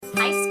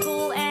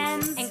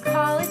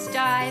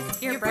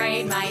realize your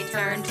brain might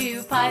turn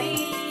to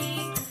putty.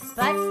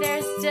 But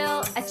there's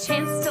still a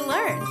chance to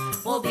learn.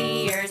 We'll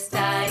be your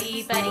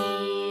study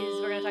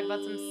buddies. We're going to talk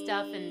about some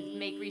stuff and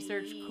make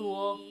research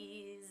cool.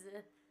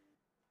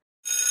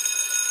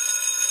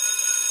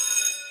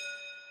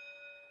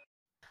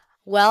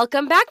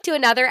 Welcome back to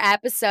another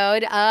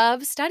episode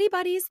of Study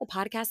Buddies, the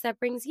podcast that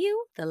brings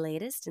you the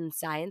latest in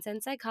science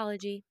and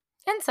psychology.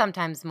 And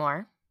sometimes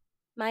more.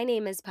 My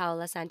name is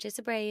Paola Sanchez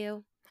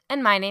Abreu.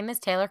 And my name is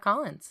Taylor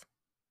Collins.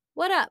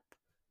 What up?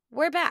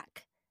 We're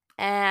back.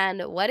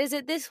 And what is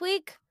it this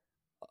week?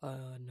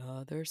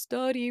 Another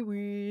study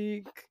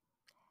week.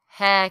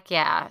 Heck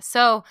yeah.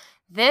 So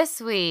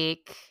this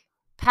week,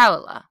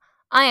 Paola,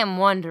 I am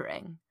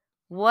wondering,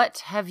 what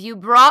have you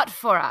brought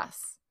for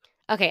us?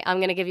 Okay, I'm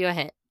going to give you a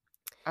hint.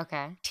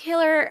 Okay.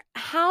 Taylor,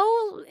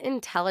 how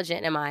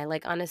intelligent am I,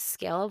 like on a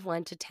scale of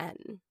 1 to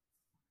 10?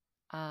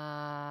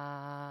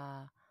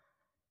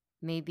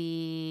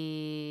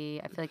 Maybe,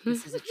 I feel like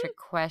this is a trick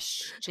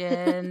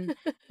question.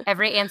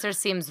 Every answer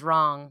seems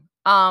wrong.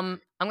 I'm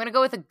going to go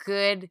with a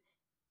good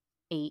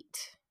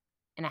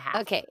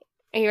 8.5. Okay,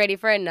 are you ready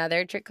for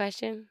another trick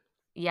question?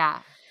 Yeah.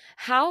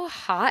 How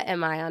hot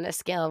am I on a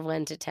scale of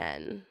 1 to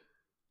 10?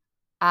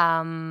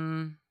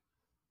 10.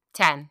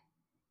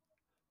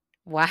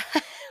 Wow.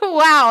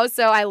 Wow.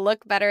 So I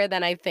look better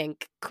than I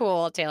think.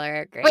 Cool,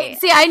 Taylor. Great. Wait,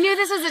 see, I knew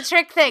this was a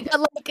trick thing. But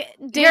like,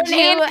 did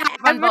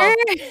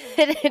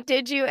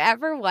you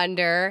ever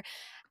wonder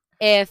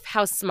if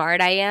how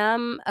smart I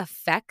am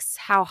affects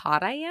how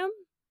hot I am?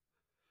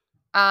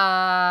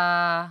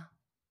 I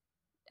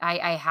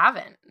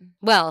haven't.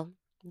 Well,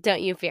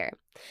 don't you fear.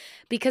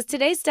 Because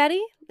today's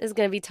study is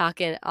going to be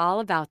talking all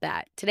about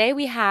that. Today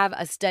we have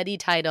a study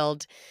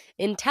titled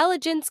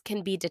Intelligence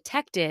Can Be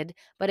Detected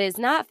But Is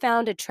Not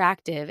Found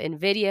Attractive in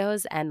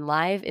Videos and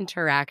Live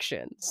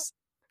Interactions.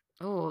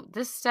 Oh,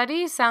 this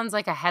study sounds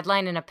like a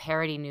headline in a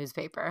parody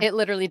newspaper. It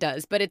literally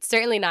does, but it's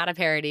certainly not a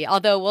parody,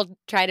 although we'll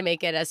try to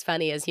make it as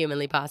funny as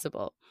humanly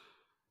possible.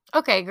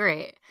 Okay,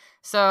 great.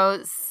 So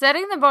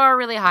setting the bar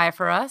really high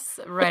for us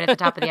right at the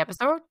top of the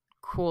episode.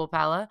 Cool,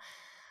 Paola.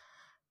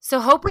 So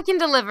hope we can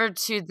deliver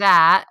to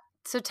that.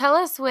 So tell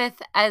us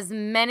with as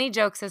many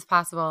jokes as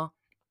possible,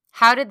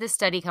 how did this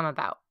study come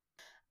about?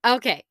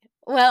 Okay,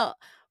 well,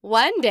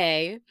 one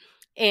day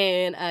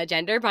in a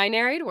gender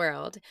binary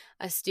world,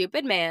 a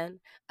stupid man,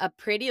 a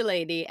pretty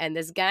lady, and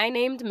this guy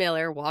named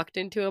Miller walked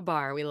into a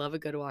bar. We love a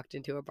good walked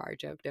into a bar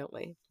joke, don't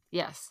we?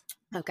 Yes.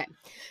 Okay,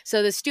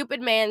 so the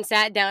stupid man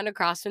sat down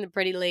across from the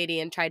pretty lady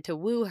and tried to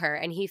woo her,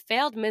 and he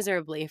failed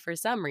miserably for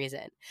some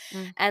reason.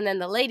 And then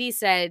the lady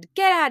said,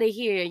 "Get out of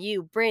here,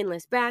 you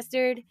brainless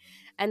bastard."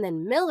 And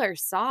then Miller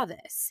saw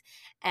this,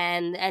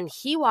 and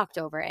he walked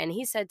over, and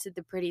he said to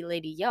the pretty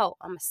lady, "Yo,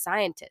 I'm a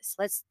scientist.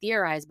 Let's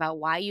theorize about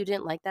why you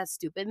didn't like that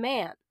stupid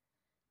man."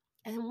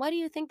 And what do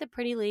you think the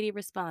pretty lady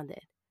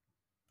responded?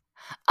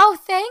 "Oh,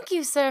 thank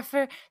you, sir,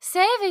 for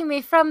saving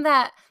me from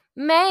that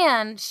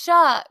man.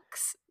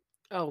 Shucks."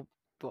 Oh,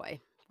 boy.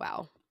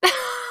 Wow.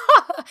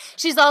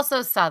 She's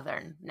also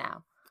Southern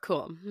now.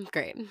 Cool.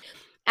 Great.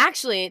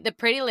 Actually, the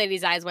pretty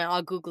lady's eyes went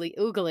all googly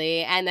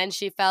oogly, and then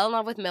she fell in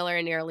love with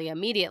Miller nearly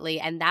immediately.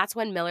 And that's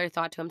when Miller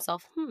thought to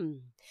himself,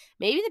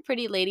 maybe the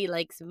pretty lady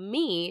likes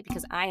me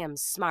because I am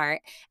smart,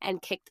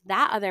 and kicked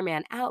that other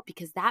man out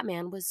because that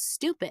man was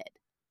stupid.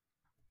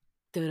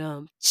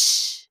 Da-dum.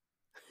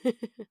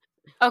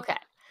 Okay.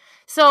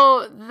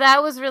 So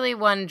that was really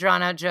one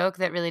drawn out joke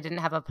that really didn't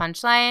have a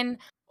punchline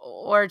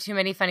or too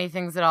many funny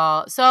things at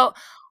all. So,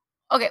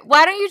 okay,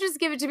 why don't you just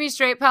give it to me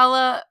straight,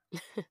 Paola?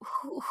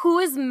 Who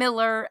is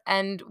Miller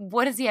and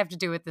what does he have to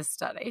do with this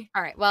study?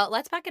 All right, well,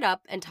 let's back it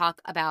up and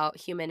talk about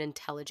human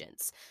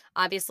intelligence.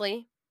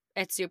 Obviously,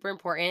 it's super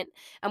important,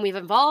 and we've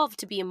evolved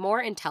to be more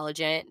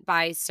intelligent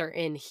by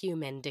certain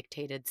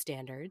human-dictated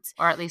standards.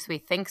 Or at least we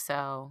think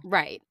so.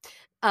 Right.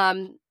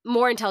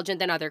 More intelligent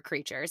than other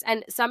creatures.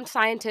 And some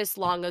scientists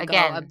long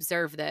ago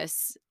observed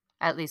this.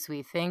 At least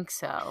we think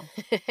so.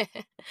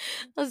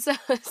 So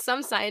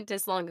some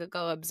scientists long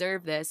ago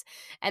observed this,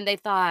 and they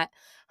thought,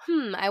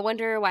 I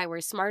wonder why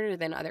we're smarter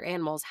than other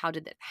animals. How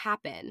did that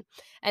happen?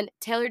 And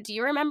Taylor, do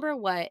you remember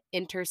what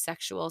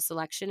intersexual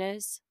selection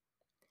is?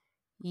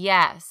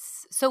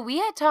 Yes. So we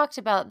had talked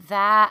about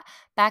that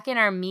back in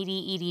our Meaty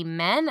Eaty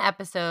Men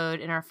episode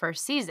in our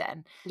first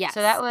season. Yes.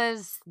 So that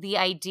was the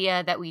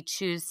idea that we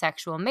choose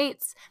sexual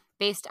mates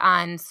based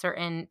on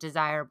certain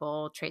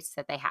desirable traits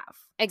that they have.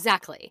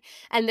 Exactly.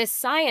 And this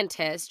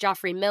scientist,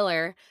 Geoffrey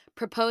Miller,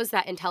 proposed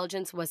that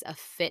intelligence was a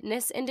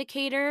fitness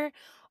indicator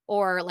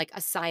or like a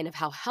sign of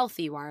how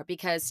healthy you are,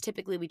 because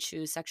typically we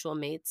choose sexual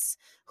mates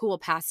who will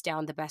pass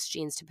down the best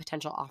genes to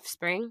potential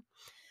offspring.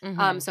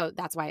 So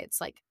that's why it's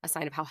like a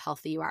sign of how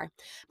healthy you are.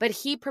 But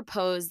he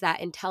proposed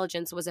that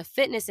intelligence was a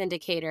fitness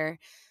indicator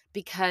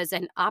because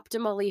an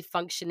optimally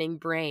functioning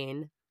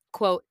brain,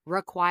 quote,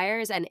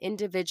 requires an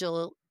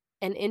individual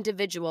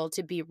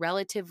to be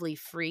relatively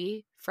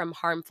free from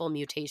harmful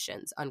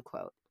mutations,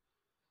 unquote.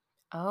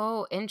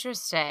 Oh,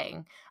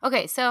 interesting.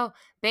 Okay, so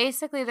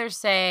basically they're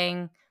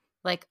saying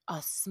like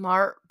a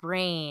smart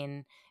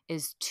brain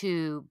is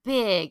too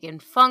big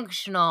and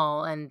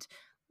functional and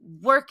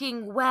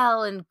working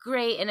well and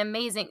great and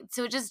amazing.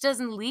 So it just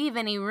doesn't leave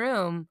any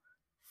room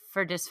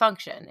for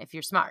dysfunction if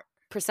you're smart.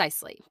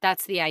 Precisely.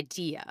 That's the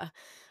idea.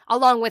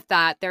 Along with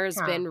that, there's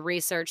Huh. been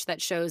research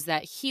that shows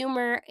that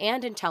humor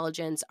and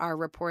intelligence are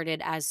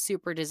reported as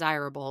super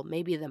desirable,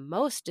 maybe the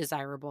most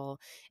desirable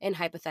in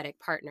hypothetic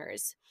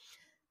partners.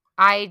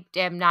 I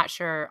am not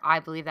sure I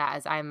believe that,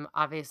 as I'm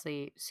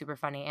obviously super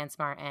funny and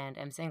smart and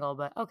am single,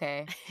 but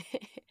okay.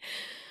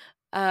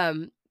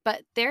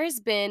 But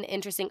there's been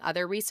interesting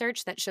other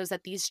research that shows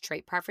that these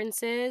trait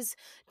preferences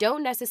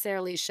don't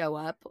necessarily show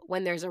up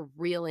when there's a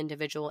real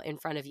individual in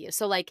front of you.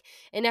 So, like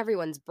in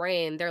everyone's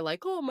brain, they're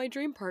like, "Oh, my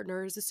dream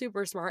partner is a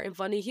super smart and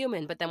funny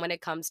human." But then when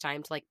it comes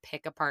time to like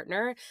pick a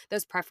partner,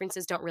 those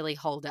preferences don't really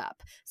hold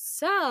up.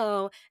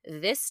 So,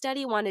 this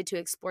study wanted to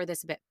explore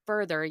this a bit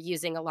further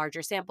using a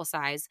larger sample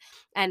size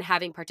and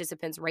having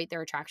participants rate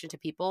their attraction to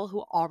people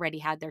who already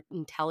had their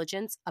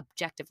intelligence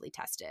objectively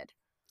tested.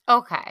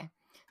 Okay.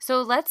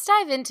 So let's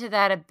dive into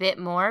that a bit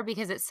more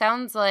because it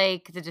sounds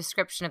like the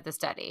description of the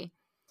study.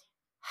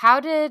 How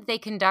did they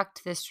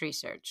conduct this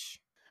research?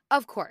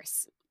 Of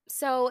course.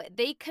 So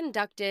they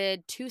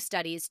conducted two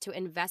studies to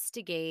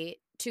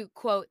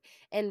quote,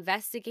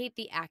 investigate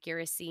the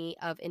accuracy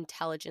of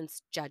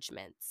intelligence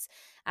judgments,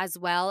 as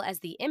well as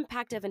the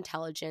impact of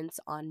intelligence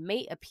on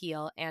mate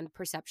appeal and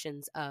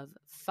perceptions of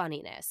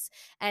funniness.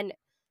 And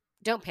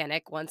don't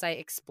panic, once I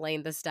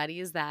explain the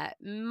studies, that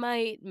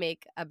might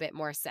make a bit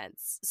more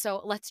sense. So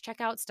let's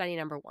check out study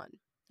number one.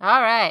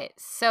 All right.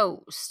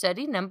 So,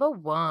 study number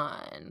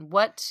 1.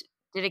 What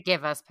did it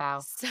give us,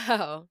 pal?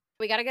 So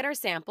we got to get our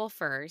sample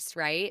first,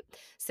 right?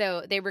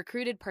 So they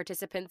recruited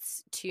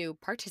participants to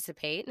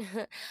participate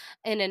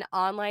in an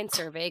online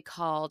survey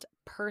called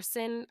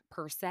Person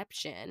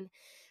Perception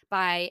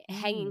by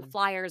hanging Mm.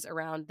 flyers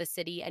around the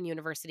city and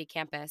university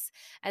campus.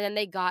 And then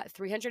they got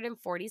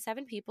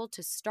 347 people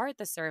to start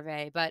the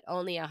survey, but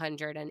only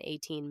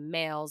 118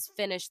 males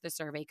finished the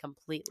survey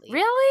completely.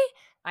 Really?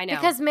 I know.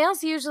 Because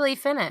males usually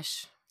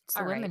finish. It's the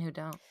All women right. who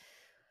don't.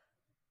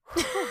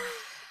 Whew.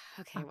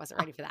 Okay, I wasn't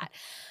ready for that.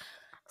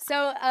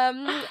 So,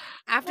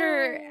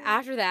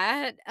 after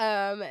that,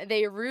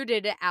 they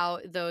rooted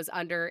out those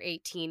under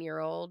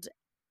 18-year-old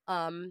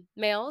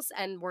males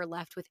and were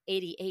left with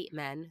 88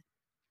 men.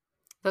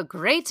 The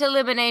great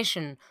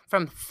elimination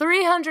from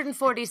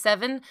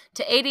 347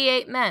 to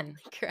 88 men.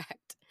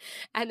 Correct.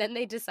 And then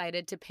they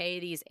decided to pay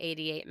these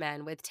 88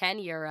 men with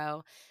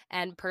 €10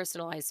 and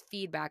personalized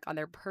feedback on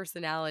their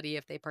personality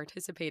if they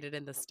participated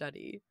in the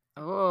study.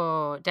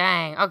 Oh,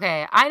 dang.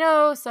 Okay. I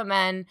know some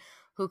men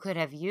who could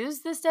have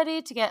used the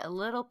study to get a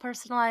little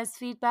personalized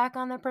feedback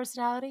on their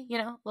personality,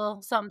 a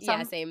little something, Yeah,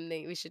 something. same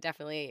thing. We should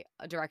definitely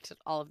direct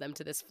all of them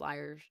to this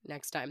flyer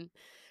next time.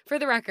 For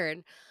the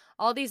record,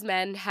 all these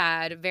men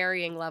had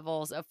varying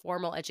levels of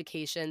formal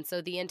education,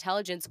 so the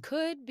intelligence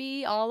could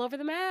be all over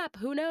the map.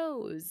 Who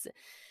knows?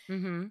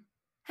 Mm-hmm.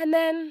 And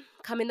then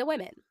come in the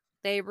women.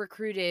 They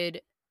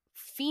recruited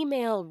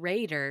female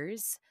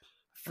raiders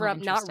Oh, from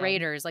not interesting.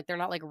 raiders, like they're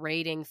not like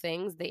rating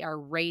things, they are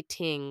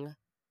rating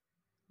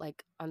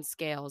like on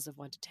scales of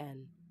 1 to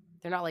 10.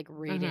 They're not like Mm-hmm.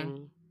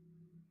 rating.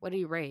 What do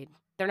you rate?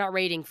 They're not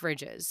rating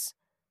fridges.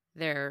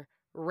 They're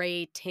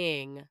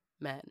rating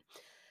men.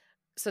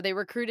 So they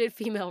recruited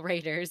female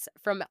raiders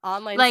from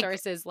online Like,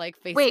 sources like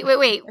wait, Facebook.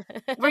 wait,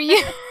 wait. Were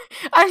you?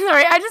 I'm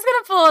sorry. I'm just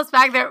gonna pull us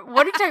back there.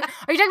 What are you talking?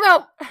 Are you talking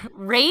about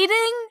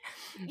raiding?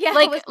 Yeah,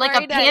 I was Like a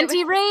worried that it was,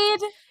 panty raid?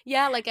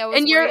 yeah, like I was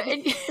And you're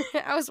worried.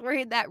 I was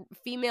worried that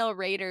female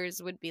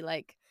raiders would be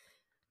like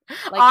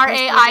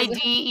personalized.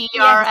 Yes,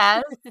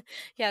 RAIDERS.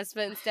 yes,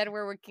 but instead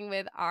we're working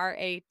with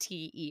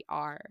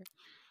RATER.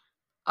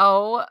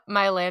 Oh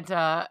my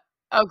Lanta.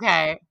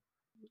 Okay.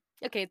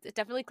 Okay, it's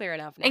definitely clear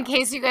enough In now.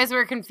 case you guys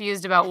were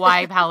confused about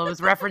why Paolo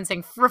was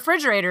referencing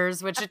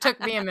refrigerators, which it took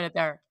me a minute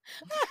there.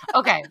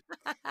 Okay.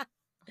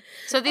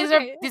 So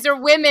Okay. these are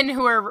women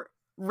who are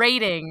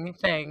rating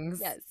things,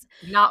 Yes.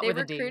 not They with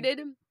a D.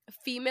 recruited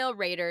female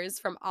raters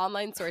from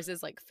online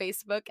sources like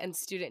Facebook and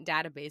student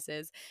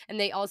databases, and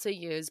they also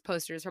used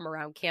posters from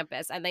around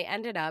campus. And they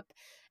ended up,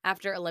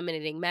 after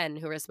eliminating men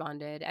who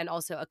responded and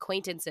also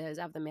acquaintances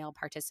of the male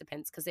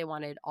participants, because they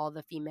wanted all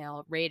the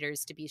female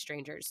raters to be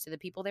strangers to the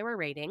people they were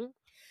rating.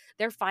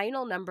 Their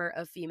final number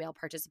of female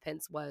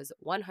participants was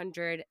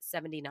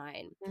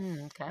 179.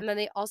 Okay. And then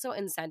they also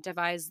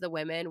incentivized the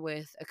women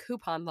with a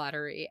coupon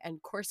lottery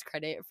and course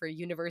credit for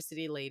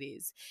university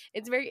ladies.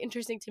 It's very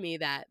interesting to me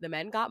that the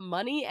men got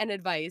money and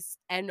advice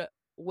and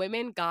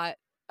women got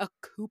a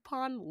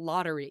coupon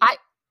lottery. I It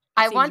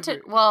I seems wanted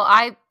rude. well,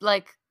 I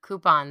like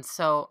coupons,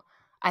 so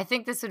I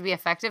think this would be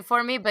effective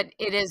for me, but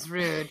it is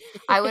rude.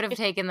 I would have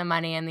taken the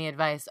money and the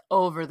advice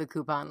over the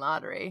coupon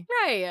lottery.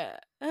 Right.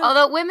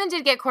 Although women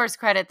did get course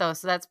credit though,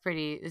 so it's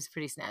pretty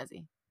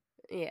snazzy,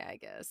 Yeah, I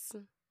guess.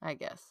 I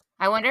guess.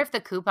 I wonder if the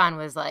coupon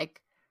was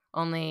like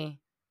only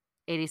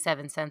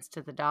 87 cents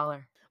to the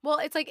dollar. Well,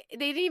 it's like they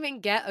didn't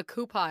even get a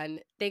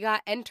coupon. They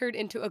got entered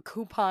into a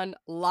coupon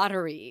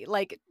lottery.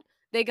 Like,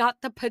 They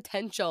got the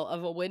potential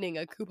of winning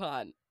a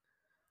coupon.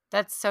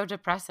 That's so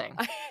depressing.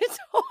 It's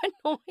so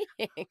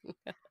annoying.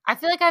 I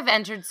feel like I've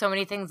entered so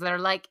many things that are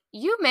like,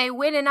 you may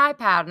win an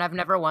iPad, and I've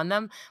never won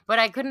them. But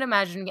I couldn't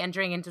imagine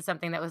entering into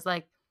something that was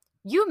like,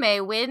 you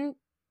may win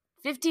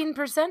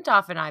 15%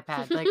 off an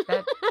iPad. Like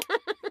that,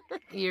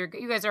 you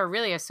guys are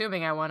really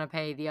assuming I want to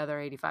pay the other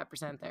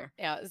 85% there.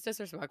 Yeah, it's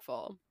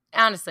disrespectful.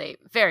 Honestly,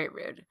 very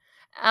rude.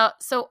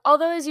 So,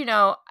 although, as you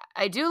know,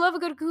 I do love a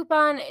good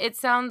coupon. It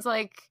sounds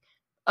like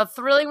a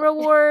thrilling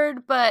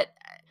reward, but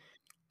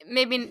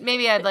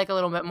maybe I'd like a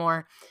little bit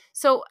more.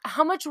 So,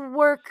 how much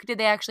work did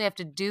they actually have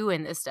to do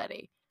in this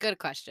study? Good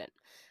question.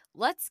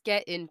 Let's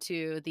get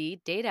into the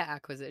data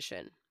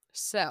acquisition.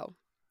 So,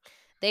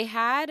 they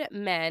had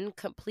men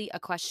complete a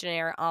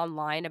questionnaire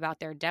online about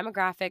their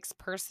demographics,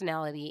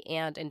 personality,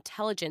 and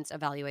intelligence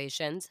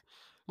evaluations,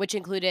 which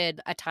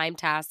included a time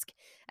task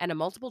and a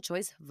multiple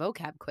choice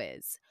vocab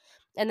quiz.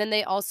 And then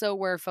they also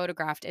were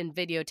photographed and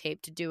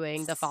videotaped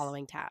doing the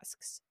following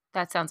tasks.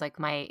 That sounds like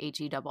my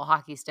HE double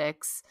hockey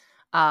sticks.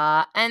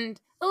 And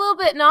a little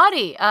bit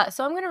naughty.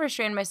 So I'm going to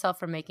restrain myself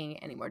from making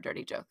any more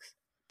dirty jokes.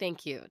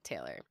 Thank you,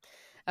 Taylor.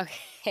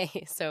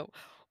 Okay, so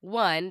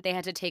 1, they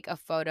had to take a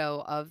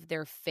photo of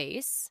their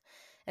face.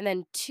 And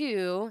then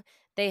 2,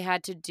 they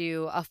had to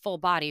do a full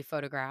body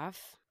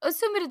photograph.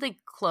 Assumedly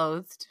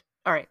clothed.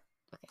 All right.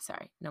 Okay,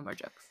 sorry. No more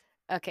jokes.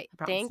 Okay,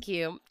 thank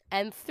you.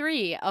 And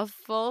 3, a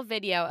full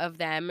video of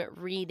them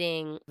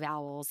reading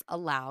vowels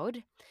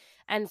aloud.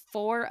 And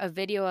 4, a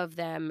video of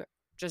them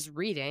just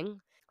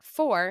reading.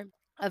 4,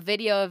 a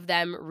video of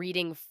them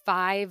reading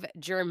 5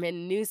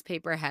 German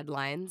newspaper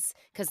headlines,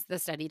 because the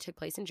study took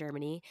place in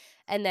Germany.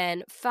 And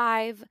then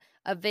 5,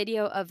 a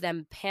video of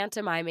them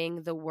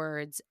pantomiming the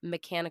words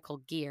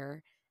mechanical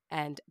gear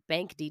and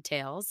bank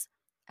details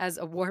as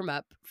a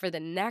warm-up for the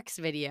next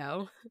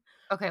video.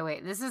 Okay,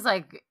 wait. This is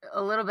like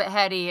a little bit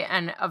heady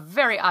and a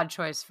very odd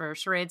choice for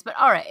charades, but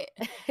all right.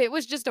 It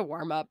was just a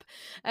warm-up.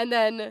 And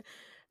then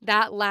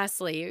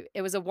lastly,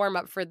 it was a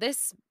warm-up for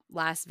this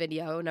last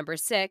video, number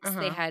 6.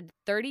 They had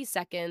 30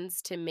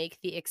 seconds to make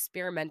the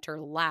experimenter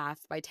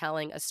laugh by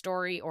telling a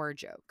story or a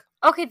joke.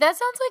 Okay, that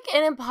sounds like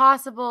an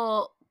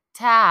impossible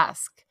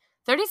task.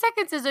 30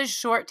 seconds is a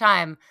short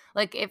time.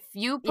 Like if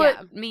you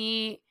put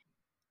me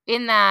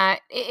in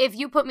that,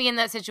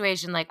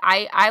 situation, like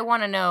I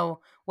want to know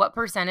what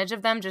percentage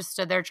of them just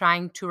stood there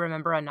trying to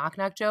remember a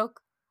knock-knock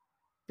joke,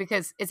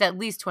 because it's at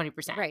least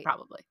 20%, right?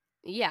 Probably.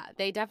 Yeah,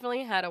 they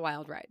definitely had a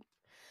wild ride.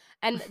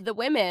 And the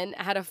women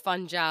had a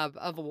fun job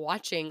of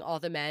watching all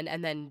the men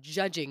and then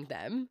judging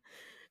them.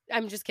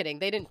 I'm just kidding.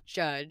 They didn't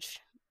judge.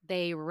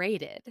 They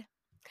rated.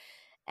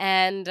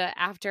 And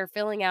after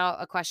filling out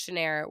a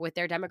questionnaire with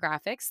their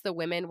demographics, the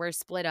women were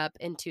split up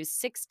into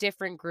 6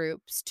 different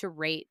groups to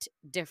rate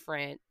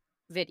different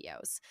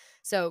videos.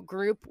 So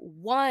group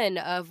 1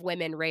 of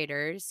women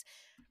raters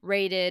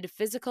rated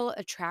physical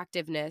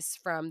attractiveness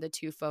from the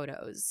 2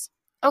 photos.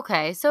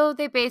 Okay, so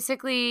they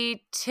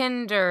basically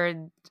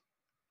Tindered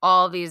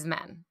all these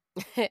men.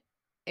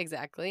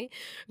 Exactly.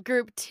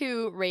 Group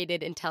 2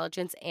 rated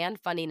intelligence and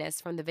funniness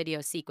from the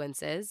video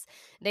sequences.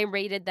 They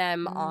rated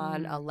them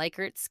on a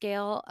Likert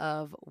scale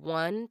of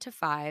 1 to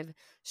 5,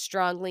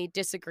 strongly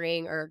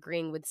disagreeing or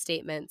agreeing with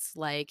statements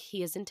like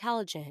he is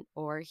intelligent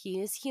or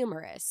he is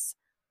humorous.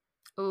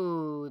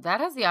 Ooh, that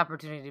has the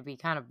opportunity to be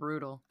kind of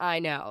brutal. I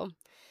know.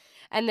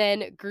 And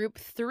then group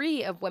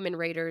 3 of women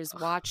raters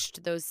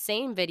watched those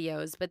same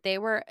videos, but they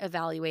were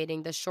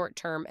evaluating the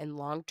short-term and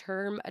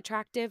long-term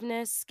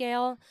attractiveness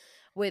scale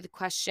with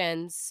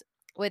questions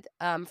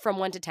from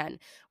 1 to 10,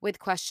 with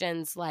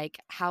questions like,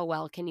 how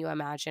well can you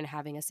imagine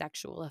having a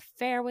sexual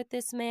affair with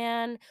this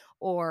man?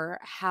 Or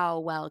how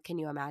well can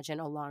you imagine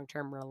a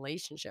long-term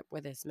relationship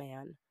with this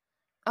man?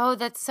 Oh,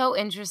 that's so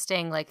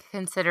interesting. Like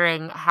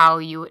considering how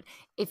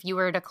if you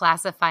were to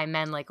classify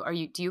men, like,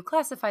 do you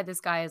classify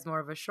this guy as more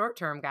of a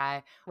short-term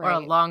guy or a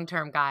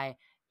long-term guy?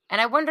 And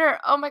I wonder,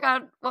 oh my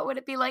God, what would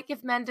it be like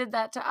if men did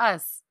that to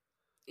us?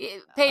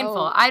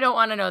 Painful. I don't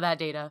want to know that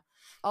data.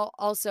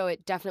 Also,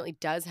 it definitely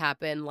does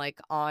happen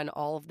like on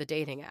all of the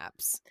dating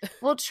apps.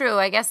 Well, true.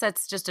 I guess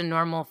that's just a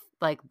normal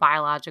like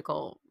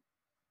biological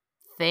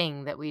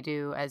thing that we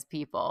do as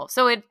people.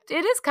 So it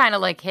is kind of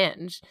like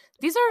Hinge.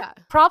 These are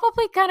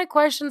probably kind of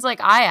questions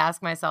like I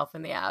ask myself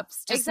in the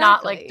apps, just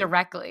not like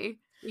directly.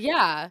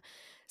 Yeah.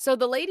 So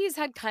the ladies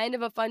had kind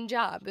of a fun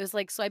job. It was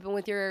like swiping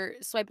with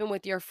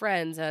your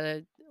friends at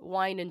a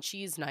wine and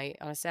cheese night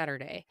on a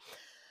Saturday.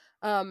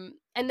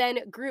 And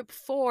then group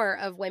 4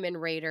 of women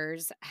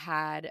raters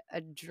had a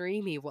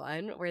dreamy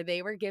one where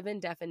they were given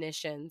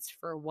definitions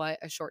for what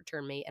a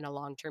short-term mate and a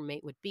long-term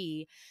mate would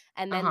be.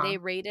 And then they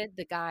rated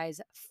the guys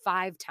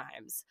 5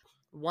 times.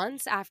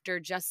 Once after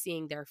just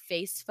seeing their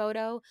face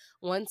photo,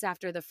 once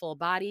after the full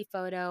body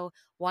photo,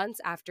 once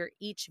after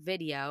each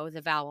video,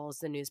 the vowels,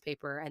 the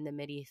newspaper, and the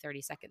MIDI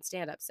 30-second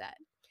stand-up set.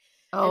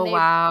 Oh,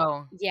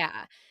 wow.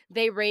 Yeah.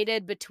 They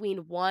rated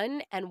between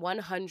 1 and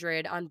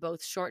 100 on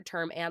both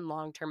short-term and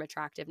long-term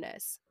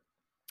attractiveness.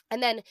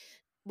 And then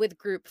with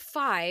group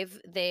 5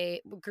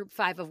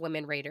 of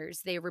women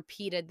raters, they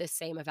repeated the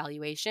same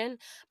evaluation,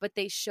 but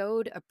they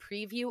showed a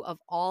preview of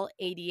all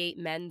 88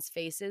 men's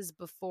faces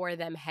before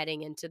them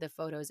heading into the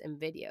photos and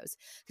videos,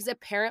 because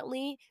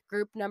apparently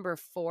group number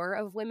 4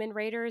 of women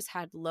raters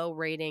had low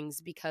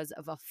ratings because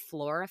of a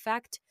floor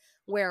effect,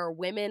 where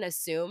women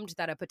assumed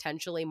that a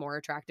potentially more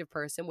attractive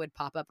person would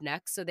pop up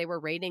next, so they were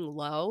rating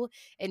low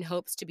in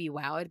hopes to be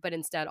wowed, but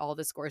instead all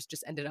the scores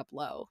just ended up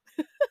low.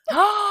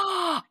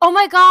 Oh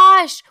my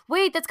gosh.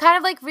 Wait, that's kind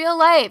of like real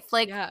life.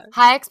 Like Yeah.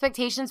 high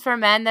expectations for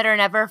men that are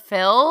never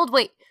filled.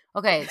 Wait.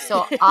 Okay,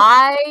 so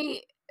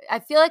I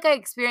feel like I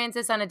experienced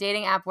this on a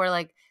dating app where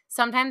like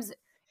sometimes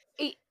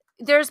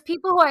there's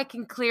people who I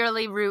can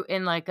clearly root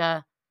in like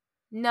a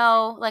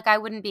no, like I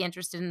wouldn't be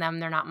interested in them.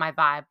 They're not my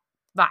vibe.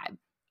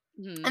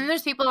 Mhm. And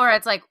there's people where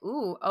it's like,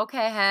 ooh,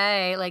 okay,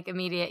 hey, like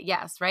immediate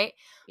yes, right?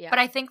 Yeah. But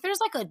I think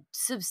there's like a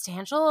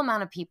substantial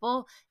amount of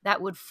people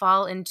that would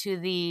fall into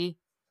the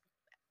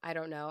I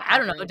don't know. I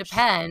don't know, it Average.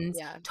 depends.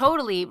 Yeah.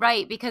 Totally,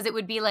 right, because it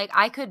would be like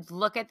I could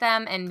look at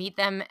them and meet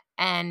them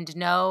and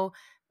know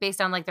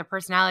based on like their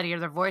personality or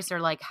their voice or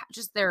like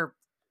just their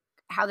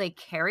how they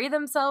carry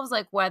themselves,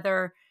 like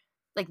whether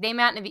like they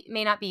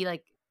may not be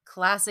like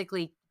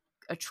classically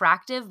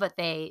attractive, but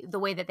the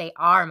way that they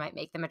are might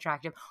make them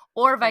attractive,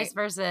 or Right. vice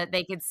versa.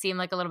 They could seem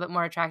like a little bit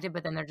more attractive,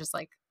 but then they're just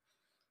like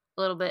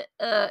a little bit.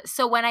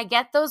 So when I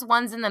get those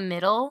ones in the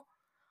middle,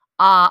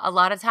 a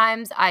lot of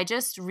times I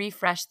just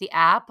refresh the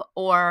app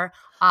or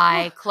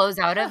I close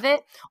out of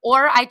it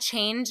or I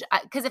change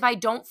because if I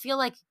don't feel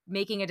like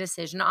making a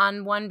decision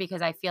on one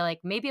because I feel like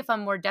maybe if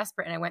I'm more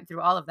desperate and I went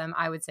through all of them,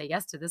 I would say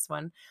yes to this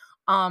one.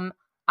 Um,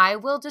 I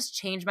will just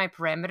change my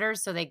parameters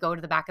so they go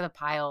to the back of the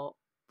pile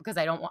because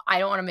I don't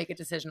want to make a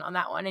decision on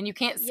that one and you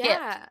can't skip.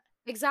 Yeah,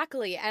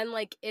 exactly. And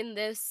like in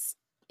this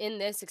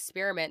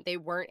experiment, they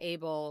weren't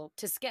able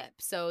to skip.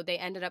 So they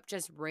ended up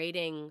just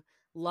rating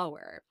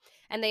lower.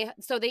 And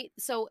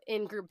so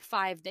in group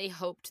 5, they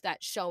hoped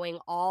that showing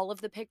all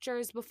of the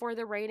pictures before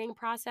the rating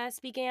process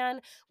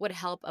began would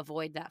help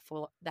avoid that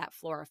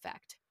floor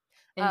effect.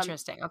 Um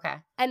Interesting. Okay.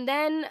 and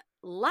then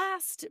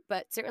last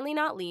but certainly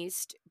not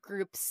least,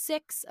 group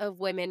 6 of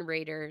women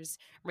raters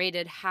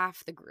rated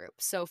half the group,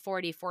 so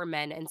 44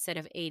 men instead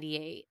of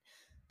 88.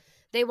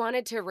 They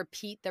wanted to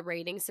repeat the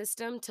rating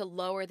system to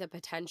lower the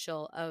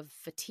potential of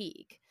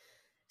fatigue.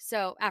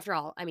 So, after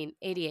all, I mean,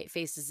 88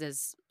 faces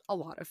is a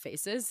lot of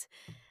faces.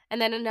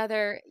 And then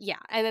another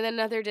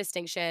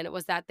distinction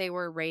was that they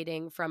were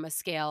rating from a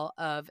scale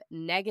of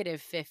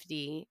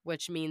 -50,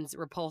 which means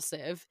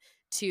repulsive,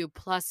 to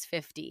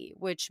 +50,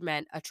 which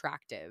meant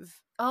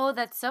attractive. Oh,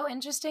 that's so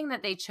interesting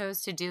that they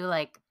chose to do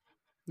like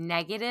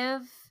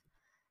negative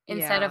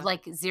instead of Yeah.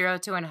 like 0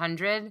 to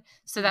 100.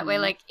 So that way,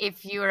 Mhm. like,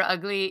 if you were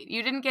ugly,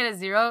 you didn't get a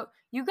 0,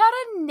 you got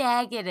a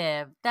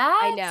negative.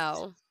 I That's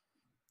know.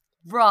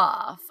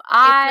 rough. It's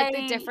like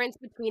the difference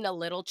between a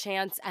little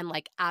chance and,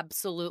 like,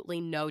 absolutely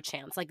no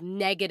chance, like,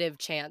 negative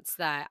chance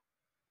that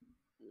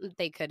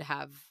they could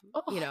have, you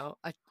Oh, know,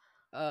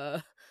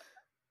 a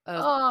a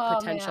oh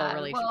potential man.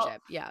 Well,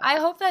 relationship. Yeah. I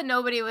hope that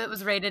nobody that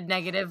was rated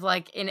negative,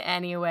 like, in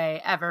any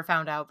way ever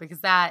found out because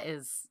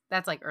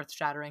that's like earth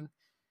shattering.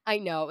 I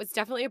know, it's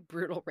definitely a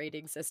brutal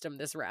rating system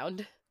this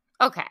round.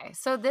 Okay.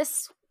 So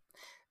this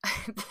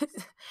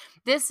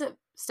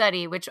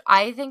study, which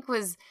I think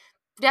was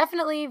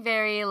definitely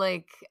very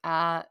like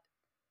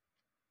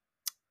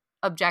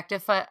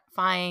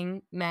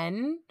objectifying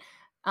men,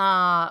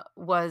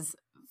 was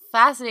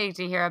fascinating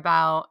to hear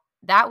about.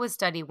 That was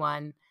study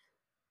 1.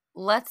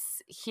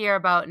 Let's hear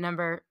about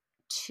number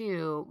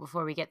 2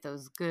 before we get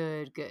those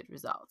good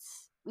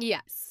results.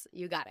 Yes,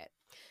 you got it.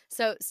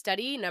 So,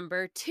 study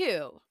number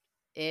 2.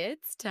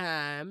 It's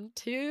time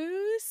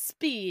to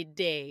speed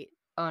date.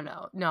 Oh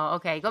no,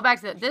 okay, go back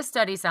to this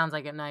study. Sounds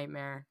like a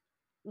nightmare.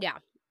 Yeah.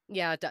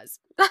 Yeah, it does.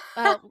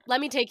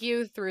 Let me take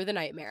you through the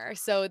nightmare.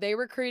 So they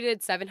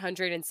recruited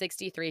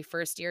 763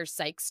 first-year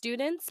psych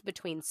students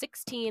between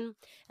 16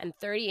 and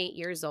 38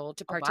 years old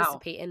to Oh wow.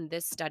 participate in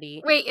this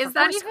study Wait, for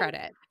course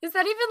credit. is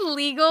that even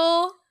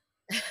legal?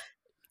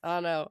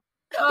 Oh no.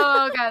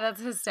 Oh god,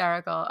 that's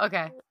hysterical.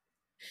 Okay.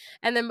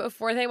 And then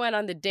before they went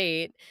on the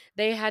date,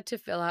 they had to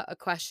fill out a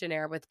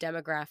questionnaire with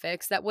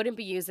demographics that wouldn't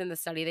be used in the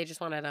study. They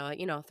just wanted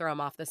to, throw them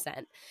off the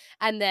scent.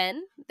 And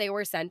then they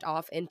were sent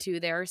off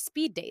into their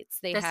speed dates.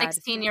 They The had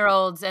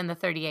 16-year-olds and the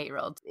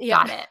 38-year-olds.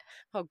 yeah. Got it.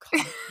 Oh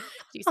god.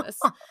 Jesus.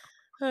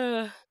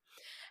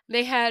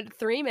 They had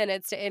 3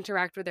 minutes to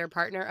interact with their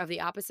partner of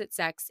the opposite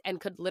sex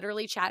and could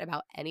literally chat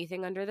about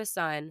anything under the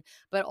sun,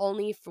 but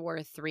only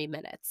for 3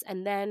 minutes.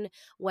 And then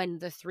when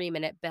the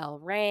 3-minute bell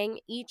rang,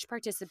 each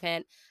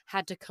participant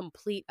had to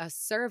complete a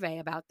survey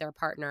about their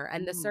partner.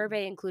 And the Ooh.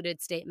 survey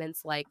included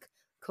statements like,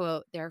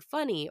 quote, they're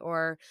funny,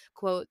 or,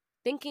 quote,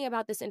 thinking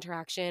about this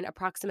interaction,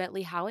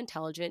 approximately how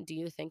intelligent do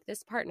you think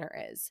this partner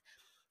is?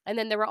 And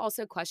then there were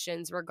also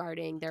questions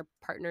regarding their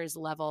partner's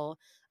level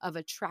of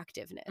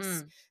attractiveness.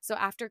 Mm. So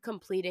after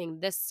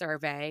completing this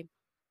survey,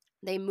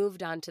 They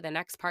moved on to the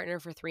next partner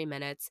for 3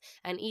 minutes,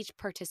 and each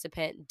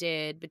participant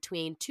did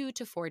between 2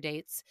 to 4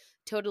 dates,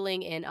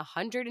 totaling in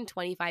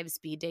 125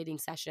 speed dating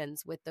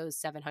sessions with those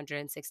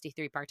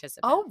 763 Oh,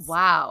 participants.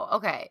 wow.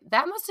 Okay.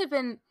 That must have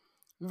been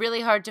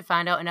really hard to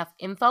find out enough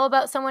info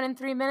about someone in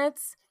 3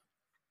 minutes.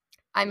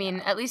 I Yeah. mean,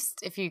 at least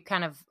if you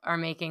kind of are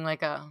making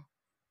like a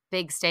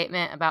big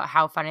statement about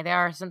how funny they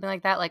are or something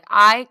like that. Like,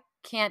 I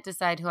can't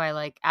decide who I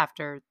like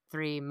after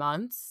 3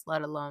 months,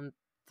 let alone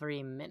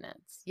 3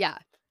 minutes. Yeah.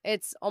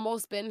 It's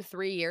almost been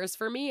 3 years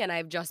for me, and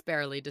I've just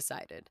barely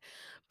decided.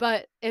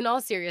 But in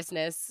all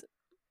seriousness,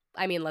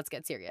 I mean, let's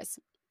get serious.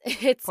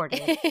 It's Poor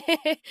Dave.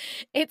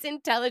 it's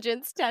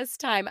intelligence test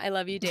time. I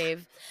love you,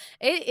 Dave.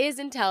 It is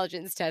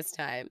intelligence test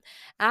time.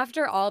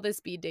 After all the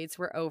speed dates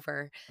were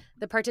over,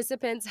 the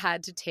participants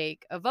had to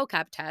take a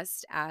vocab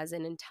test as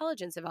an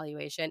intelligence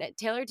evaluation.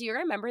 Taylor, do you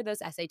remember those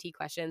SAT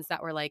questions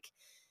that were like,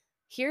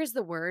 here's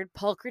the word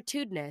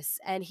pulchritudinous,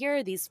 and here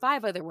are these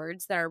 5 other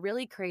words that are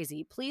really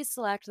crazy. Please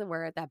select the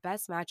word that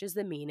best matches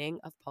the meaning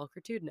of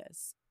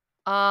pulchritudinous.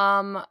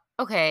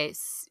 Okay.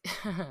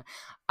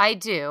 I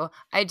do.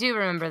 I do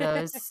remember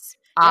those.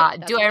 Yep,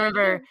 that's Do I what I had to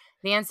remember do.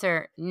 the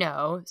answer?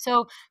 No.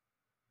 So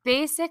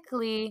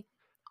basically,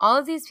 all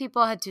of these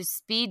people had to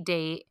speed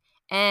date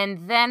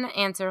and then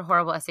answer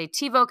horrible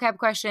SAT vocab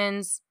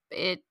questions.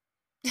 It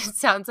it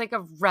sounds like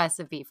a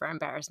recipe for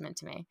embarrassment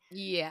to me.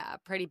 Yeah,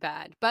 pretty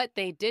bad. But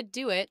they did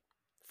do it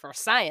for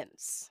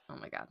science. Oh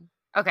my God.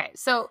 Okay,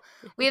 so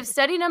we have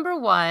study number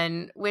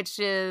 1, which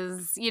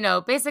is,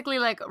 basically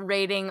like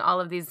rating all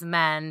of these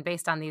men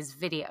based on these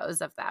videos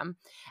of them.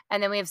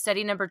 And then we have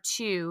study number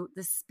 2,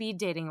 the speed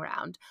dating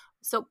round.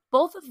 So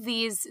both of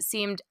these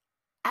seemed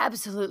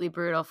absolutely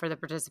brutal for the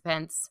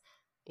participants.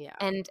 Yeah.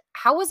 And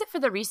how was it for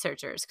the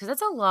researchers? Because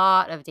that's a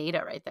lot of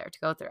data right there to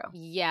go through.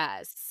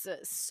 Yes,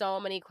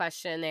 so many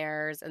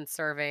questionnaires and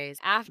surveys.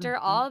 After Mhm.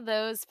 all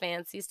those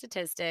fancy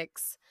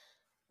statistics,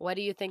 what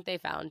do you think they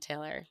found,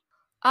 Taylor?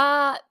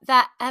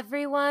 That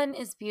everyone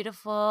is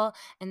beautiful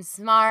and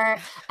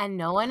smart, and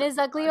no one is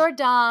ugly God. or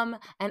dumb,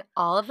 and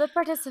all of the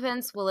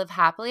participants will live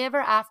happily ever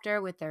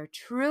after with their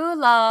true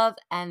love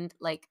and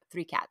like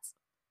 3 cats.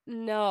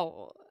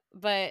 No,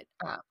 but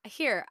Oh,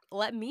 here,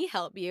 let me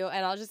help you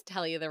and I'll just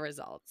tell you the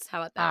results.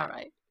 How about all that?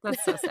 right.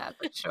 That's so sad,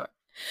 but sure.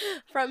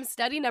 From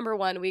study number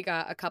 1, we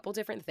got a couple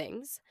different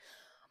things.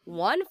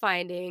 One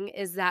finding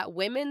is that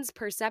women's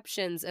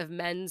perceptions of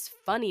men's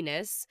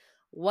funniness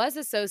was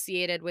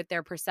associated with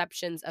their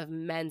perceptions of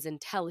men's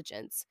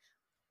intelligence.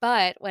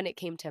 But when it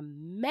came to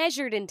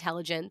measured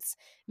intelligence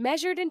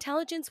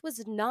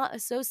was not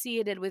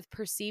associated with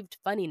perceived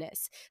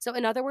funniness. So,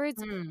 in other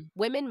words, Hmm.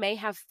 women may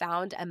have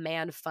found a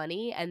man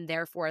funny and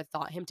therefore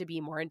thought him to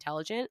be more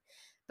intelligent.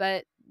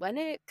 But when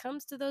it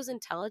comes to those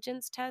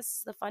intelligence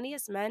tests, the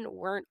funniest men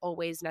weren't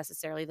always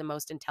necessarily the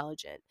most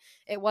intelligent.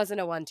 It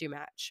wasn't a 1-2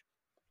 match.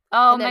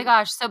 Oh And my then,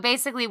 gosh. So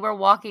basically, we're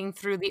walking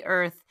through the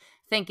earth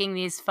thinking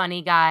these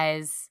funny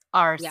guys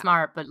are yeah,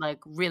 smart, but like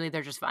really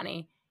they're just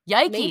funny.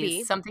 Yikes.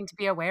 maybe. Something to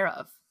be aware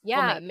of. Well,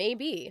 Yeah, maybe.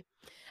 maybe.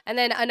 And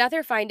then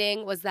another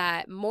finding was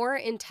that more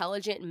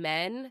intelligent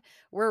men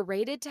were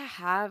rated to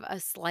have a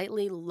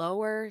slightly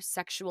lower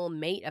sexual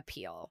mate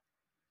appeal.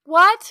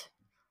 What?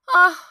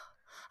 Oh,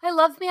 I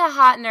love me a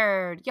hot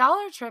nerd. Y'all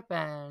are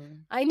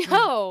tripping. I Mm.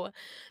 know.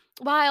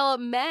 While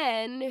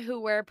men who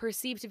were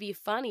perceived to be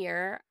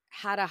funnier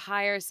had a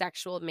higher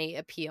sexual mate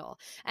appeal.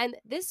 And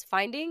this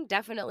finding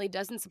definitely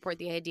doesn't support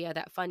the idea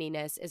that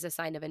funniness is a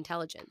sign of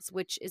intelligence,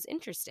 which is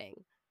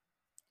interesting.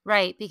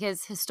 Right,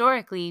 because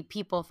historically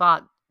people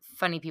thought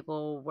funny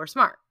people were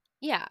smart.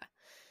 Yeah,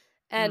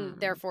 and Hmm,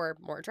 therefore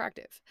more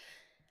attractive.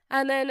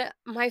 And then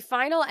my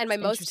final and my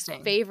it's most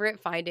interesting. favorite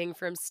finding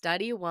from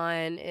study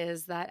 1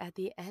 is that at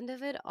the end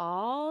of it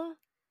all,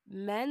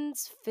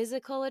 men's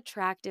physical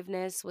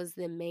attractiveness was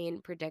the main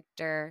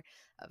predictor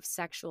of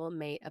sexual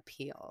mate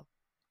appeal.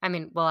 I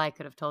mean, well, I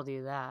could have told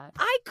you that.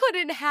 I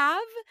couldn't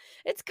have.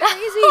 It's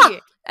crazy.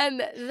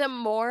 And the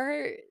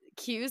more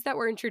cues that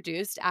were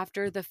introduced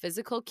after the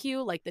physical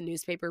cue, like the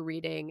newspaper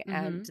reading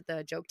and Mhm.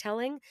 the joke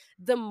telling,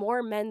 the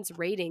more men's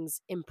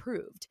ratings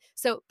improved.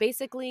 So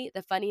basically,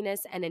 the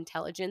funniness and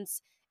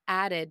intelligence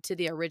added to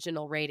the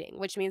original rating,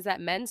 which means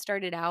that men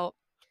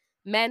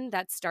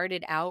that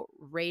started out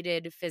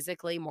rated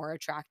physically more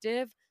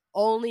attractive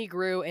only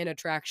grew in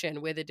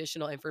attraction with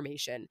additional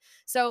information.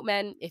 So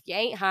men, if you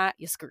ain't hot,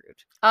 you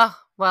screwed. Oh,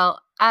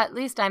 well, at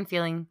least I'm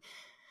feeling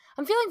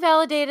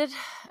validated.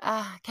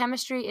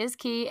 Chemistry is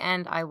key,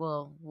 and I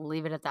will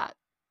leave it at that.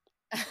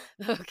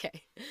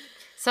 Okay.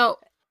 So,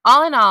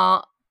 all in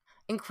all,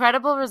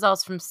 incredible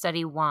results from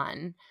study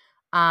 1.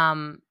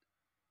 Um,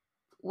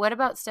 what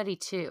about study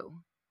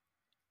 2?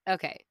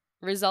 Okay.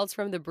 Results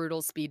from the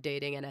brutal speed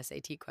dating and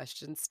SAT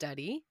question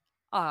study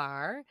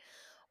are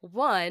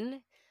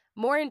 1,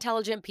 more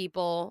intelligent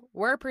people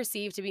were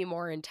perceived to be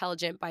more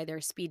intelligent by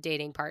their speed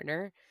dating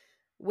partner,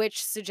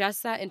 which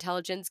suggests that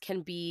intelligence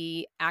can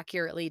be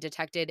accurately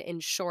detected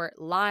in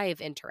short live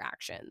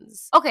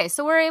interactions. Okay,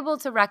 so we're able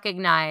to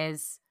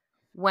recognize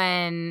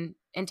when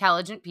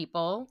intelligent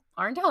people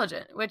are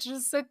intelligent, which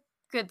is a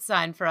good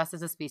sign for us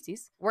as a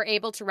species. We're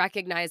able to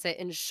recognize it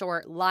in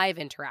short live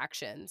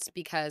interactions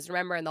because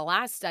remember in the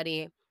last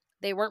study,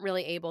 they weren't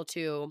really able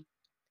to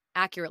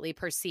accurately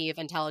perceive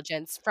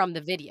intelligence from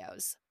the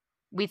videos.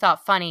 We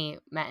thought funny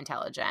meant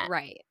intelligent.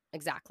 Right,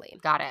 exactly.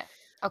 Got it.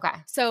 Okay.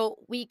 So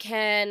we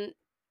can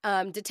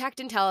detect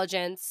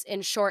intelligence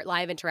in short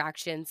live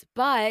interactions,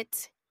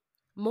 but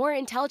more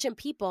intelligent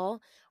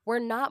people were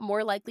not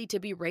more likely to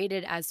be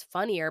rated as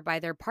funnier by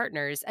their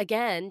partners.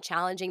 Again,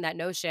 challenging that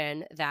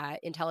notion that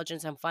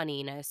intelligence and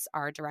funniness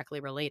are directly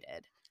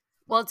related.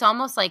 Well, it's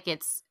almost like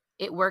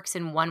it works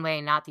in one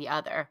way, not the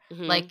other.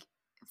 Mhm. Like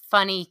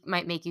funny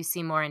might make you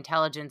seem more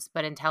intelligence,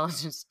 but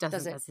intelligence doesn't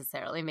Doesn't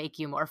necessarily make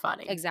you more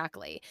funny.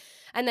 exactly.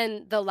 And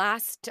then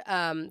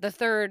the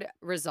third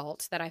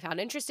result that I found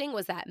interesting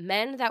was that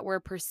men that were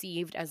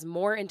perceived as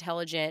more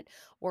intelligent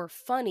or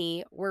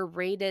funny were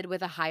rated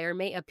with a higher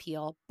mate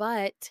appeal,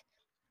 but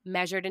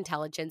measured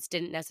intelligence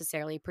didn't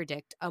necessarily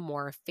predict a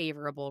more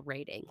favorable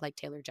rating, like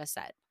Taylor just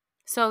said.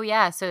 So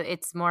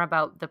it's more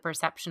about the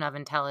perception of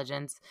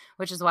intelligence,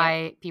 which is Yep.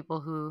 why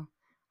people who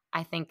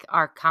I think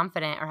are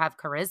confident or have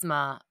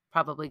charisma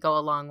probably go a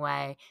long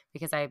way,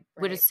 because I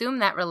would Right. assume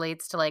that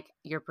relates to like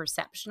your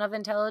perception of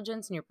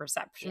intelligence and your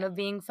perception Yeah. of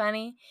being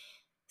funny.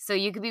 So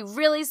you could be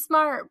really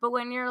smart, but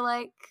when you're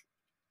like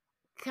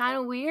kind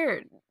of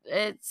weird,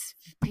 it's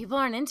people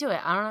aren't into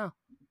it. I don't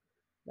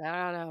know.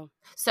 I don't know.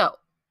 So,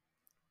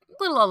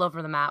 a little all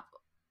over the map.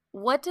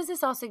 What does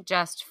this all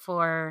suggest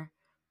for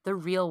the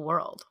real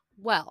world?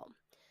 Well,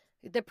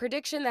 the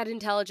prediction that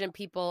intelligent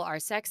people are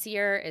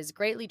sexier is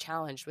greatly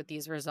challenged with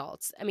these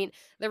results. I mean,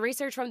 the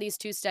research from these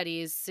two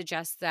studies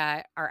suggests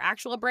that our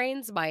actual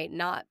brains might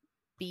not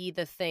be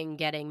the thing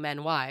getting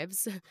men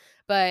wives,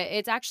 but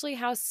it's actually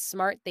how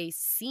smart they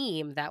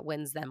seem that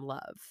wins them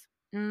love.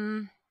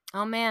 Mm,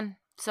 oh man.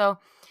 So,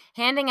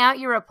 handing out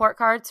your report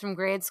cards from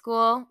grade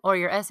school or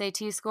your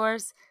SAT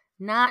scores,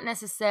 not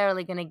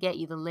necessarily going to get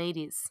you the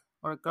ladies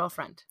or a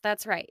girlfriend.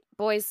 That's right.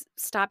 Boys,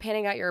 stop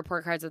handing out your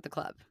report cards at the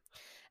club.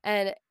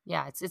 And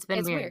Yeah, it's been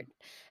it's weird. weird.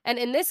 And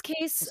in this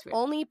case, It's weird.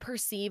 only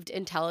perceived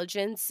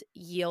intelligence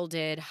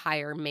yielded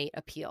higher mate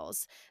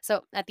appeals.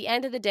 So at the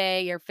end of the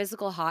day, your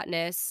physical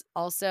hotness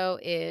also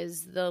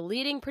is the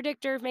leading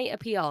predictor of mate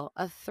appeal,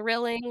 a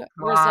thrilling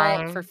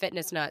result Why for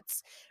fitness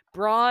nuts.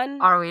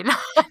 Brawn, are we not?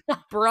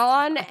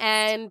 brawn surprised?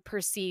 and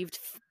perceived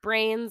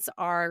brains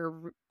are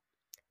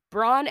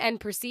brawn and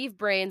perceived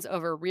brains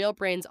over real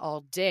brains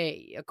all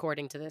day,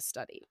 according to this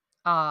study.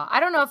 I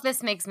don't know if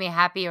this makes me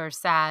happy or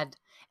sad.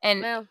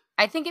 And Well,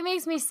 I think it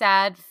makes me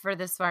sad for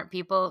the smart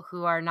people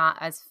who are not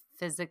as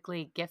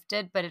physically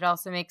gifted, but it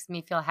also makes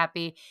me feel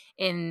happy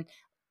in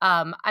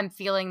I'm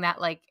feeling that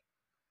like,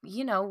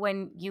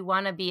 when you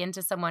want to be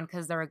into someone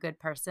because they're a good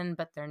person,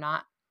 but they're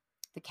not,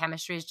 the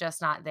chemistry is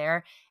just not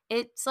there.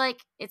 It's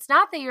like, it's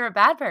not that you're a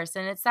bad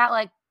person. It's that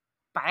like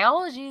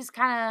biology is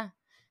kind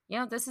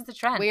of, this is the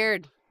trend.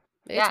 weird.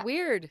 It's Yeah.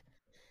 weird.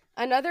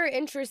 Another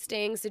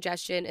interesting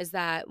suggestion is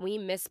that we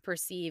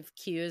misperceive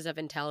cues of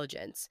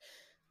intelligence,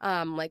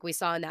 like we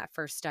saw in that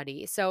first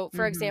study. So, Hmm.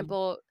 for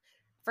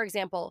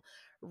example,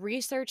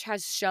 research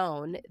has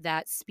shown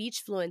that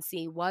speech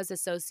fluency was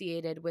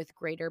associated with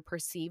greater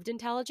perceived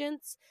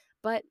intelligence,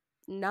 but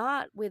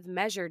not with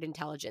measured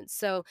intelligence.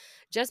 So,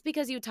 just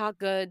because you talk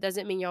good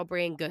doesn't mean your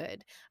brain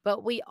good,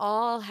 but we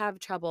all have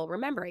trouble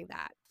remembering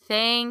that.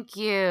 Thank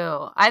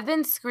you. I've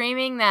been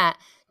screaming that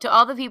to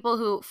all the people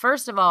who,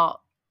 first of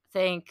all,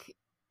 think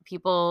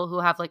people who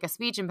have like a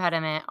speech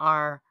impediment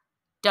are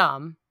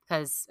dumb,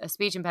 because a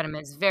speech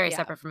impediment is very Yeah,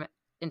 separate from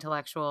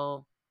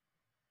intellectual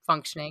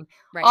functioning.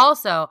 right.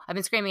 Also, I've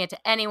been screaming it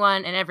to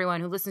anyone and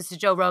everyone who listens to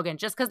Joe Rogan.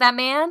 Just because that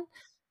man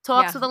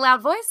talks Yeah, with a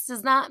loud voice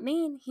does not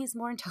mean he's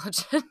more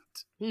intelligent.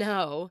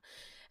 no.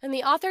 And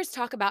the authors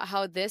talk about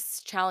how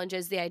this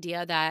challenges the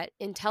idea that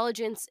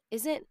intelligence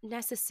isn't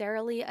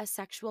necessarily a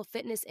sexual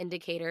fitness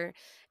indicator,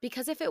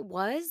 because if it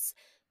was,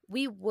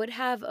 we would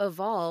have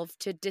evolved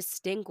to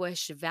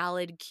distinguish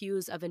valid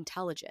cues of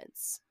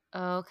intelligence.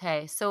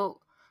 Okay, so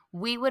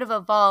we would have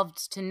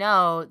evolved to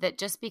know that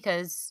just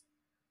because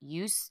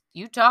you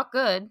talk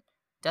good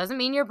doesn't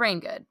mean your brain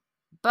good.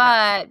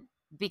 Right. But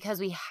because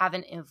we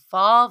haven't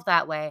evolved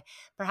that way,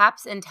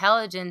 perhaps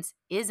intelligence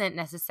isn't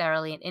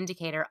necessarily an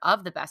indicator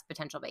of the best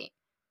potential mate.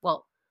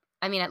 Well,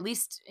 I mean, at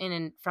least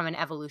from an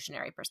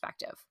evolutionary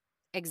perspective.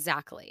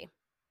 Exactly.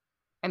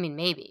 I mean,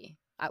 maybe.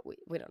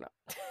 We don't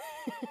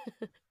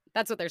know.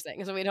 That's what they're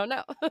saying, so we don't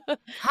know.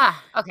 Huh.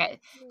 Okay.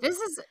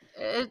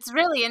 It's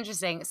really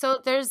interesting. So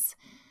there's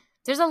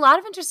a lot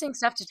of interesting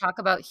stuff to talk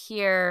about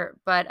here,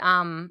 but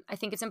I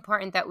think it's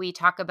important that we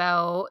talk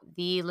about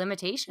the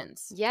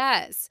limitations.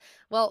 Yes.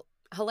 Well,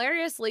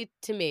 hilariously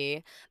to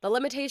me, the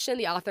limitation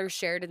the authors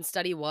shared in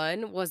study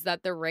one was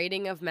that the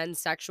rating of men's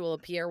sexual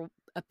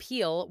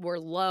appeal were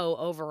low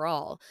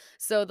overall.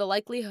 So the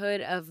likelihood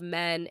of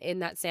men in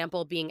that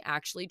sample being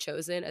actually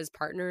chosen as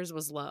partners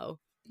was low.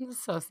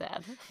 It's so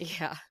sad.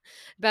 Yeah.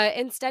 But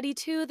in study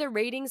two, the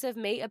ratings of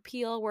mate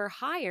appeal were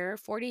higher.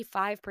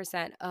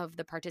 45% of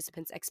the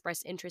participants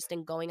expressed interest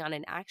in going on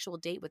an actual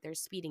date with their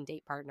speeding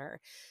date partner.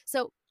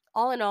 So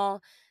all in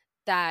all,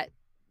 that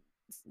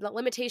the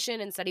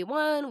limitation in study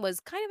 1 was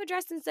kind of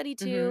addressed in study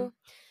 2. Mm-hmm.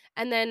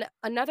 And then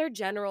another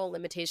general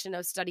limitation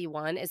of study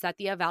 1 is that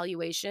the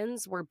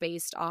evaluations were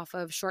based off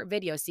of short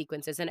video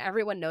sequences. And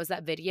everyone knows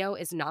that video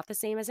is not the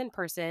same as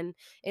in-person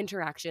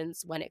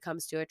interactions when it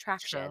comes to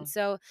attraction. True.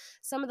 So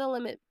some of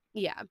the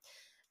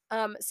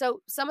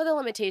some of the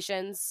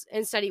limitations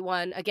in study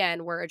 1,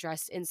 again, were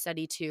addressed in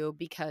study 2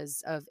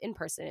 because of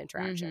in-person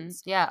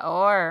interactions. Yeah,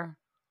 or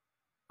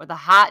the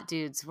hot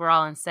dudes were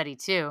all in study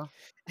 2.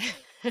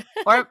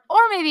 or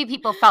maybe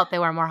people felt they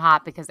were more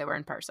hot because they were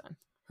in person.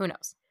 Who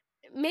knows?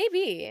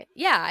 Maybe.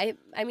 Yeah.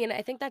 I mean,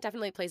 I think that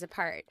definitely plays a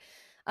part.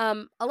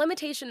 A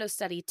limitation of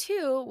study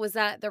 2 was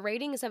that the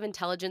ratings of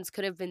intelligence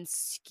could have been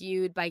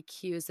skewed by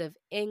cues of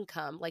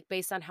income, like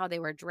based on how they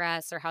were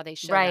dressed or how they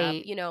showed up.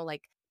 Right. You know,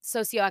 like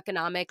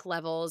socioeconomic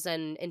levels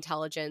and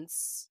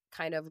intelligence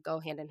kind of go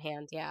hand in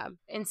hand. Yeah.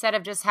 Instead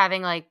of just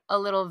having like a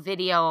little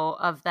video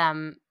of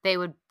them, they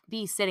would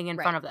be sitting in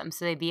front of them,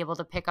 so they'd be able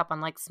to pick up on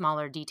like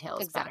smaller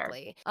details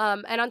Exactly.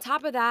 And on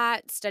top of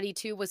that, study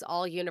 2 was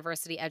all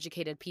university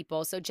educated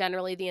people, so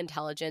generally the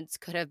intelligence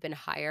could have been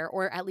higher,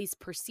 or at least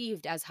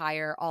perceived as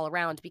higher all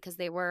around, because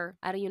they were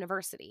at a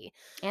university.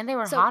 And they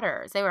were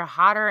hotter. They were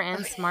hotter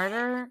and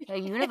smarter.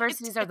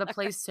 Universities are the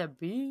place to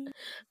be.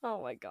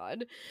 Oh my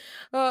God.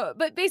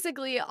 But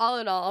basically, all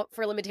in all,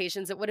 for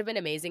limitations, it would have been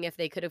amazing if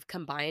they could have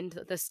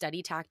combined the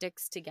study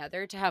tactics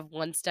together to have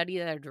one study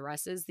that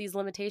addresses these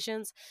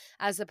limitations,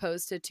 as opposed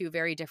to 2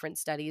 very different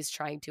studies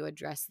trying to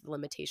address the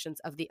limitations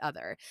of the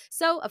other.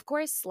 So, of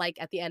course,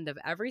 like at the end of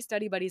every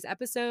Study Buddies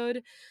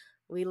episode,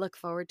 we look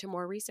forward to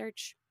more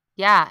research.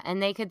 Yeah, and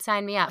they could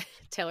sign me up.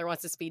 Taylor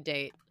wants a speed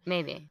date.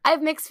 Maybe. I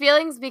have mixed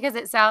feelings because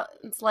it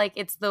sounds like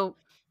it's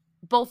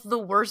both the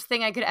worst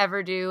thing I could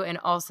ever do and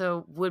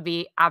also would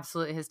be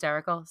absolutely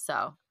hysterical.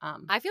 So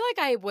I feel like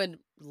I would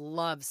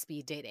love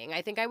speed dating.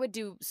 I think I would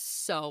do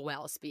so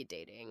well speed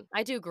dating.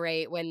 I do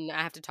great when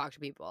I have to talk to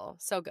people.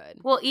 So good.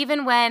 Well,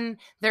 even when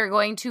they're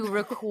going to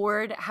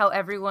record how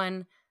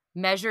everyone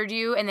measured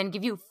you and then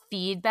give you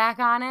feedback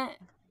on it.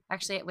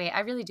 Actually, wait,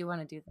 I really do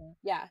want to do that.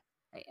 Yeah.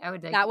 I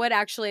would. That would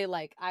actually,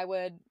 an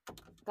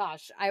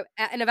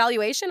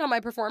evaluation on my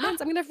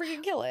performance, I'm going to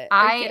freaking kill it.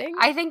 Are you kidding?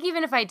 I think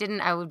even if I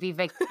didn't, I would be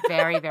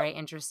very, very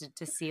interested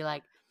to see,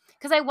 like,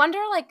 because I wonder,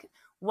 like,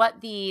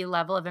 what the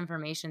level of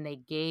information they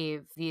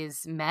gave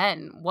these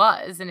men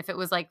was, and if it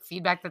was like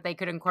feedback that they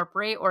could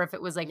incorporate, or if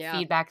it was like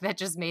feedback that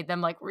just made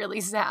them like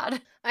really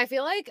sad. I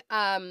feel like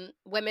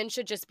women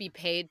should just be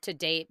paid to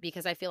date,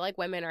 because I feel like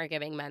women are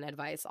giving men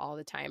advice all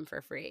the time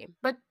for free.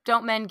 But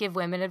don't men give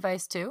women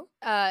advice too?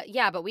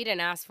 Yeah, but we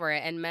didn't ask for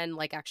it, and men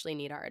like actually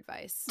need our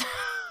advice.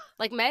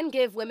 Like, men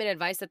give women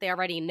advice that they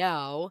already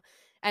know.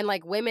 And,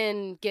 like,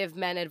 women give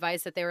men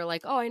advice that they were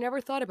like, oh, I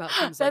never thought about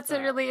things like that. That's a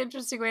really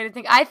interesting way to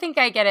think. I think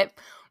I get it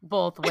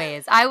both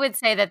ways. I would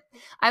say that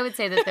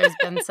there's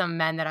been some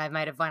men that I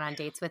might have went on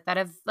dates with that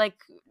have, like,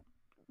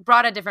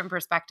 brought a different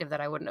perspective that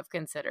I wouldn't have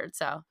considered.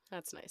 So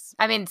that's nice.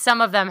 I mean,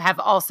 some of them have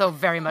also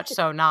very much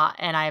so not.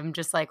 And I'm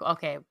just like,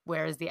 okay,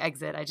 where is the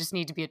exit? I just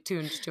need to be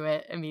attuned to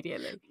it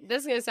immediately.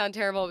 This is going to sound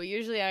terrible, but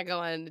usually I go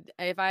on,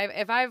 if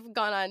I've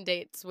gone on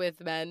dates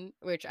with men,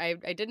 which I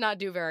did not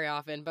do very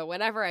often, but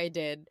whenever I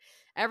did,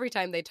 every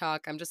time they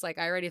talk, I'm just like,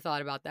 I already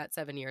thought about that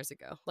 7 years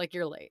ago. Like,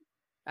 you're late.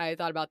 I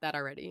thought about that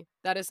already.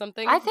 That is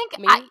something I've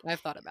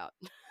thought about.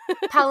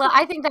 Paula,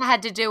 I think that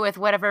had to do with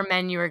whatever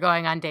men you were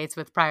going on dates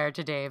with prior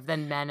to Dave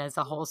than men as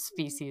a whole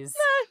species.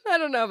 I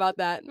don't know about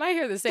that. I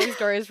hear the same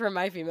stories from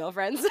my female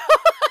friends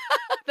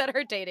that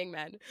are dating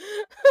men.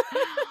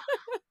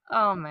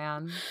 Oh,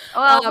 man.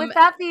 Well, with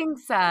that being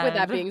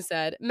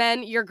said,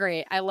 men, you're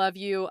great. I love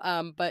you,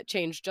 but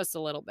change just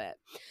a little bit.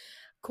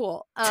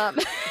 Cool.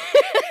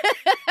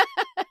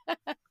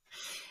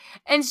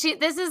 And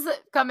this is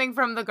coming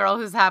from the girl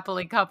who's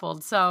happily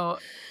coupled, so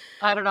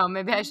I don't know.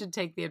 Maybe I should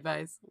take the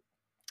advice.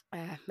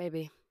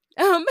 Maybe.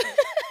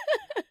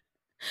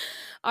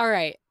 All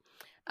right.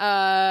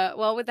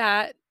 Well, with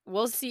that,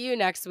 we'll see you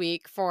next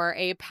week for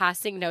a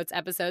Passing Notes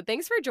episode.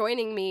 Thanks for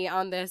joining me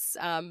on this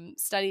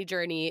study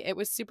journey. It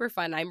was super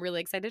fun. I'm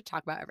really excited to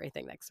talk about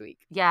everything next week.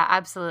 Yeah,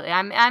 absolutely.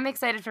 I'm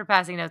excited for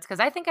Passing Notes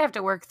because I think I have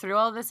to work through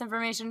all of this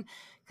information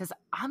because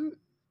I'm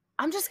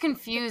just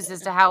confused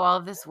as to how all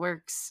of this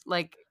works.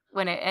 Like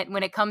when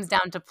it comes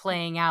down to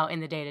playing out in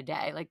the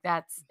day-to-day. Like,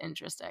 that's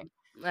interesting.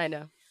 I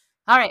know.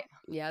 All right.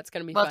 Yeah, it's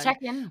going to be fun. Well, check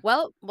in.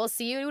 Well, we'll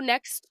see you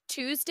next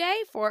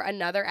Tuesday for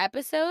another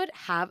episode.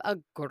 Have a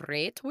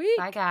great week.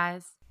 Bye,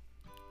 guys.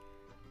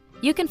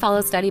 You can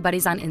follow Study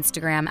Buddies on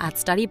Instagram at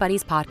Study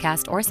Buddies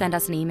Podcast or send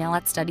us an email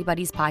at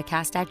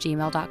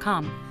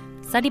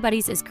studybuddyspodcast@gmail.com. Study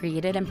Buddies is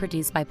created and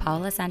produced by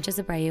Paula Sanchez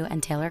Abreu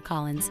and Taylor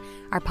Collins.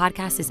 Our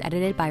podcast is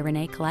edited by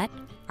Renee Collette.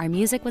 Our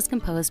music was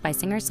composed by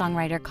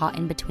singer-songwriter Caught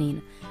in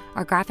Between.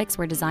 Our graphics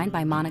were designed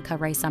by Monica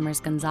Ray Summers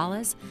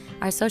Gonzalez.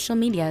 Our social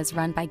media is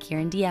run by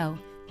Kieran Dio.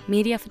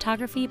 Media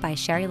photography by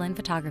Sherry Lynn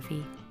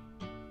Photography.